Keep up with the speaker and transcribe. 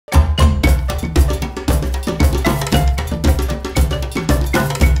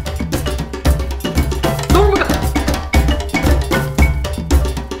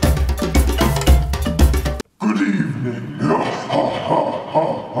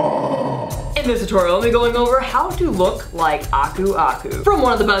this tutorial, I'll be going over how to look like Aku Aku from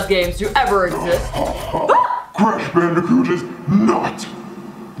one of the best games to ever exist. Crash Bandicoot is not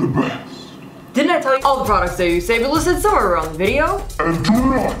the best. Didn't I tell you all the products that you saved are listed somewhere around the video? And do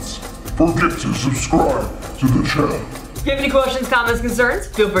not forget to subscribe to the channel. If you have any questions, comments, concerns,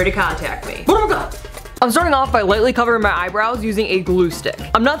 feel free to contact me. I'm starting off by lightly covering my eyebrows using a glue stick.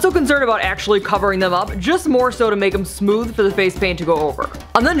 I'm not so concerned about actually covering them up, just more so to make them smooth for the face paint to go over.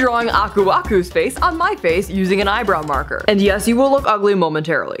 I'm then drawing Aku Aku's face on my face using an eyebrow marker. And yes, you will look ugly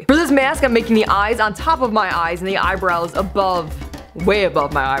momentarily. For this mask, I'm making the eyes on top of my eyes and the eyebrows above, way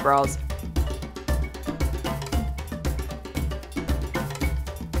above my eyebrows.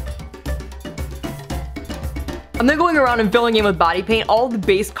 I'm then going around and filling in with body paint all the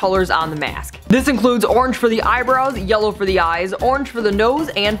base colors on the mask. This includes orange for the eyebrows, yellow for the eyes, orange for the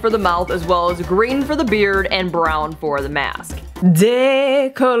nose and for the mouth, as well as green for the beard and brown for the mask.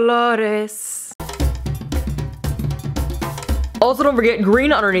 De colores. Also, don't forget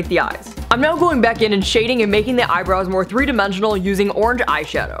green underneath the eyes. I'm now going back in and shading and making the eyebrows more three-dimensional using orange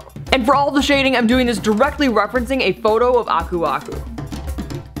eyeshadow. And for all the shading, I'm doing this directly referencing a photo of Aku Aku.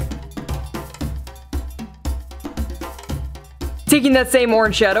 Taking that same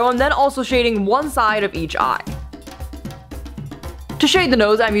orange shadow, I'm then also shading one side of each eye. To shade the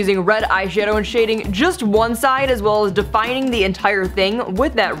nose, I'm using red eyeshadow and shading just one side, as well as defining the entire thing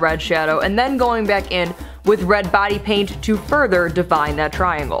with that red shadow, and then going back in with red body paint to further define that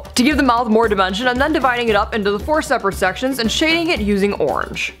triangle. To give the mouth more dimension, I'm then dividing it up into the 4 separate sections and shading it using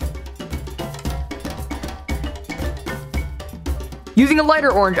orange. Using a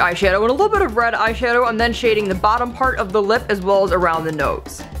lighter orange eyeshadow and a little bit of red eyeshadow, I'm then shading the bottom part of the lip as well as around the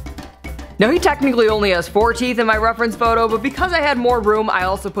nose. Now he technically only has 4 teeth in my reference photo, but because I had more room, I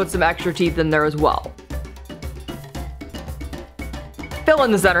also put some extra teeth in there as well. Fill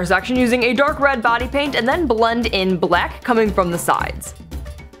in the center section using a dark red body paint and then blend in black coming from the sides.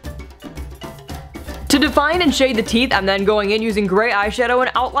 To define and shade the teeth, I'm then going in using gray eyeshadow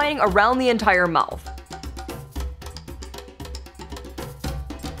and outlining around the entire mouth.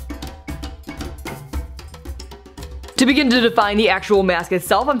 To begin to define the actual mask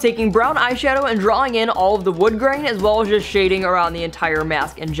itself, I'm taking brown eyeshadow and drawing in all of the wood grain as well as just shading around the entire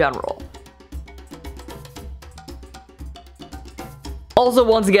mask in general. Also,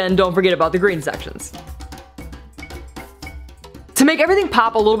 once again, don't forget about the green sections. To make everything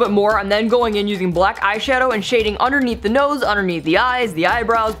pop a little bit more, I'm then going in using black eyeshadow and shading underneath the nose, underneath the eyes, the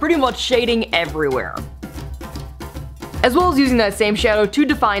eyebrows, pretty much shading everywhere. As well as using that same shadow to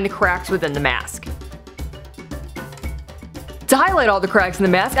define the cracks within the mask. To highlight all the cracks in the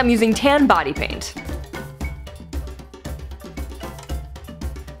mask, I'm using tan body paint.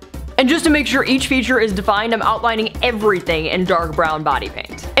 And just to make sure each feature is defined, I'm outlining everything in dark brown body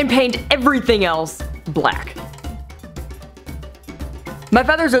paint. And paint everything else black. My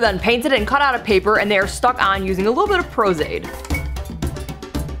feathers are then painted and cut out of paper, and they are stuck on using a little bit of Prozade.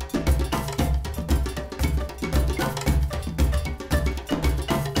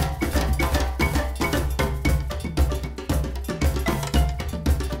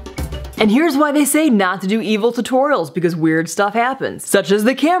 And here's why they say not to do evil tutorials, because weird stuff happens. Such as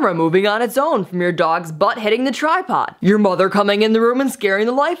the camera moving on its own from your dog's butt hitting the tripod. Your mother coming in the room and scaring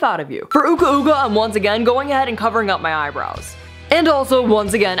the life out of you. For Uka Uka, I'm once again going ahead and covering up my eyebrows. And also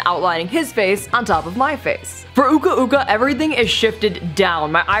once again outlining his face on top of my face. For Uka Uka, everything is shifted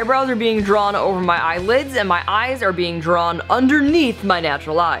down. My eyebrows are being drawn over my eyelids and my eyes are being drawn underneath my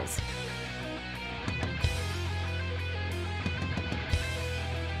natural eyes.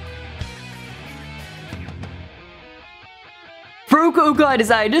 For Uka Uka, I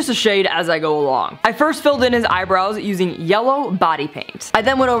decided just to shade as I go along. I first filled in his eyebrows using yellow body paint. I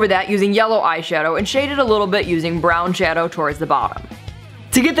then went over that using yellow eyeshadow and shaded a little bit using brown shadow towards the bottom.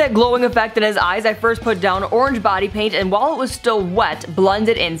 To get that glowing effect in his eyes, I first put down orange body paint and while it was still wet,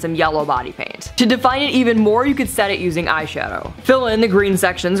 blended in some yellow body paint. To define it even more, you could set it using eyeshadow. Fill in the green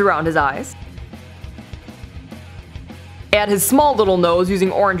sections around his eyes. Add his small little nose using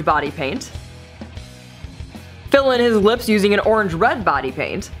orange body paint. Fill in his lips using an orange-red body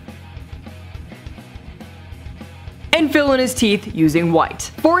paint. And fill in his teeth using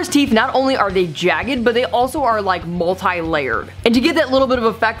white. For his teeth, not only are they jagged, but they also are like multi-layered. And to get that little bit of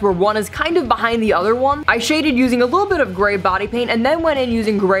effect where one is kind of behind the other one, I shaded using a little bit of gray body paint and then went in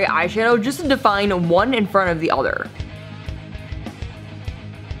using gray eyeshadow just to define one in front of the other.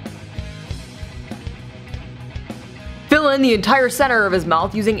 Fill in the entire center of his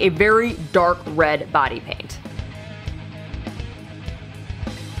mouth using a very dark red body paint.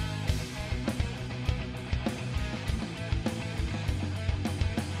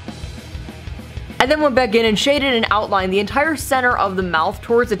 I then went back in and shaded and outlined the entire center of the mouth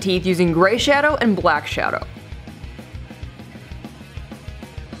towards the teeth using gray shadow and black shadow.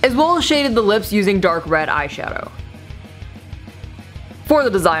 As well as shaded the lips using dark red eyeshadow. For the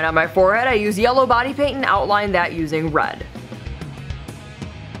design on my forehead, I used yellow body paint and outlined that using red.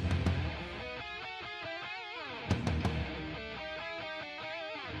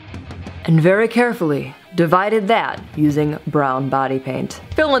 And very carefully divided that using brown body paint.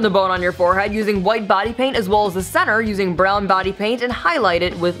 Fill in the bone on your forehead using white body paint as well as the center using brown body paint and highlight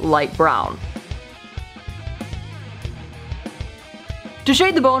it with light brown. To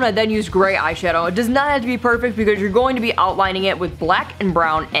shade the bone, I then used gray eyeshadow. It does not have to be perfect because you're going to be outlining it with black and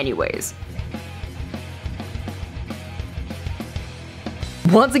brown anyways.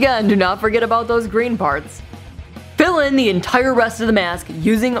 Once again, do not forget about those green parts. Fill in the entire rest of the mask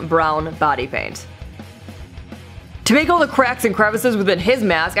using brown body paint. To make all the cracks and crevices within his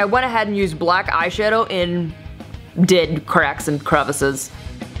mask, I went ahead and used black eyeshadow and did cracks and crevices.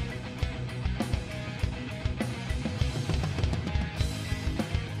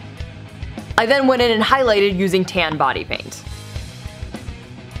 I then went in and highlighted using tan body paint.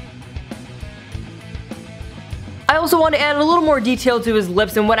 I also wanted to add a little more detail to his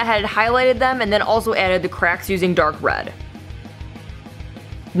lips and went ahead and highlighted them and then also added the cracks using dark red.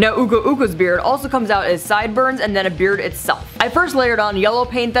 Now Uka Uka's beard also comes out as sideburns and then a beard itself. I first layered on yellow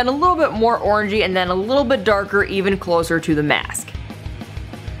paint, then a little bit more orangey and then a little bit darker even closer to the mask.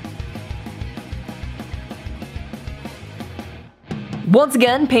 Once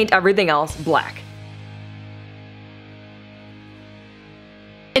again, paint everything else black.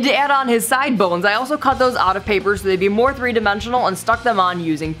 And to add on his side bones, I also cut those out of paper so they'd be more three-dimensional and stuck them on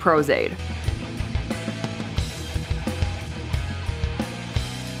using Prozade.